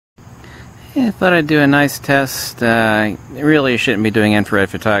Yeah, I thought I'd do a nice test. Really shouldn't be doing infrared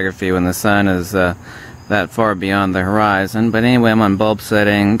photography when the sun is that far beyond the horizon. But anyway, I'm on bulb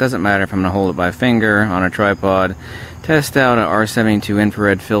setting. Doesn't matter if I'm going to hold it by finger on a tripod. Test out an R72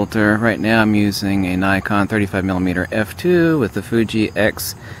 infrared filter. Right now I'm using a Nikon 35mm f2 with the Fuji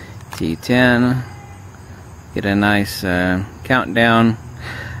X-T10. Get a nice countdown.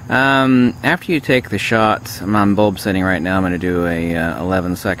 After you take the shot, I'm on bulb setting right now. I'm going to do a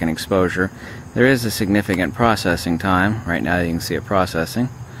 11-second exposure. There is a significant processing time. Right now you can see it processing.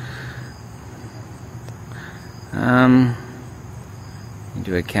 You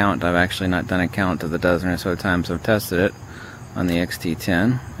do a count. I've actually not done a count of the dozen or so times I've tested it on the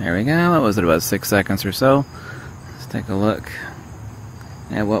X-T10. There we go. What was it, about 6 seconds or so? Let's take a look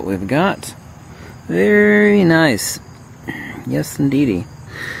at what we've got. Very nice. Yes, indeedy.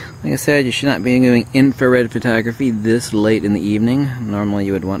 Like I said, you should not be doing infrared photography this late in the evening. Normally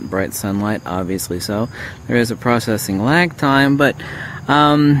you would want bright sunlight, obviously so. There is a processing lag time, but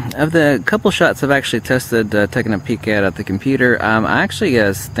of the couple shots I've actually tested, taking a peek at the computer, I actually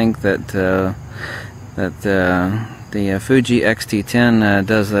think that the Fuji X-T10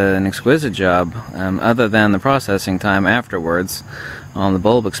 does an exquisite job, other than the processing time afterwards on the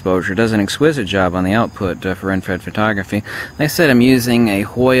bulb exposure. Does an exquisite job on the output for infrared photography. Like I said, I'm using a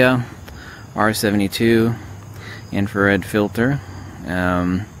Hoya R72 infrared filter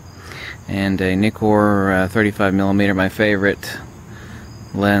and a Nikkor 35mm, my favorite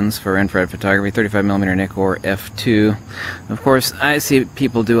lens for infrared photography, 35mm Nikkor f2. Of course, I see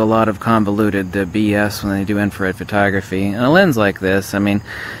people do a lot of convoluted BS when they do infrared photography. And a lens like this, I mean,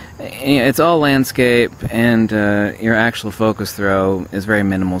 it's all landscape, and your actual focus throw is very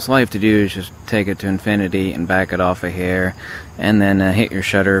minimal. So all you have to do is just take it to infinity and back it off a hair, and then hit your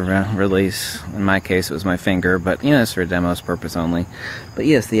shutter release. In my case, it was my finger, but it's for demo's purpose only. But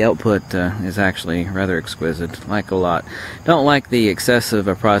yes, the output is actually rather exquisite. Like a lot. Don't like the excessive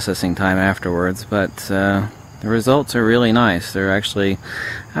processing time afterwards, but the results are really nice. They're actually,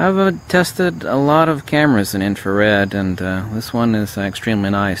 I've tested a lot of cameras in infrared, and this one is extremely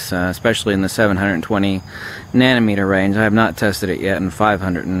nice, especially in the 720 nanometer range. I have not tested it yet in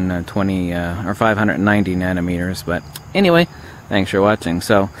 520 or 590 nanometers, but anyway, thanks for watching.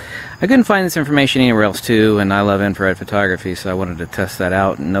 So I couldn't find this information anywhere else too, and I love infrared photography, so I wanted to test that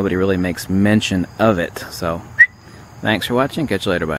out, and nobody really makes mention of it. So thanks for watching. Catch you later. Bye.